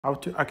How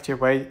to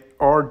activate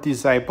or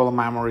disable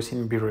memories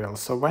in BeReal.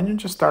 So when you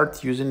just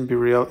start using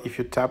BeReal, if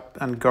you tap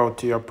and go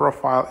to your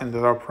profile in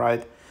the top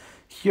right,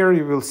 here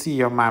you will see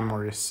your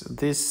memories.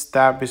 This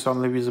tab is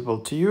only visible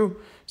to you.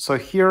 So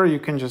here you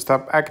can just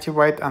tap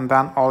activate, and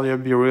then all your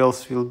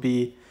BeReals will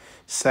be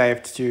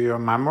saved to your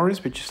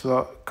memories, which is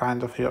a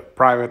kind of your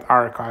private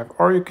archive.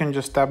 Or you can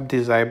just tap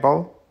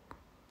disable.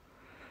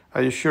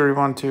 Are you sure you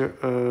want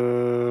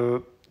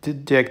to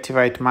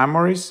deactivate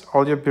memories?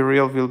 All your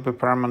BeReal will be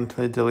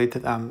permanently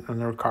deleted and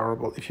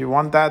unrecoverable. If you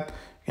want that,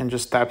 you can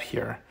just tap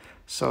here.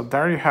 So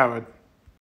there you have it.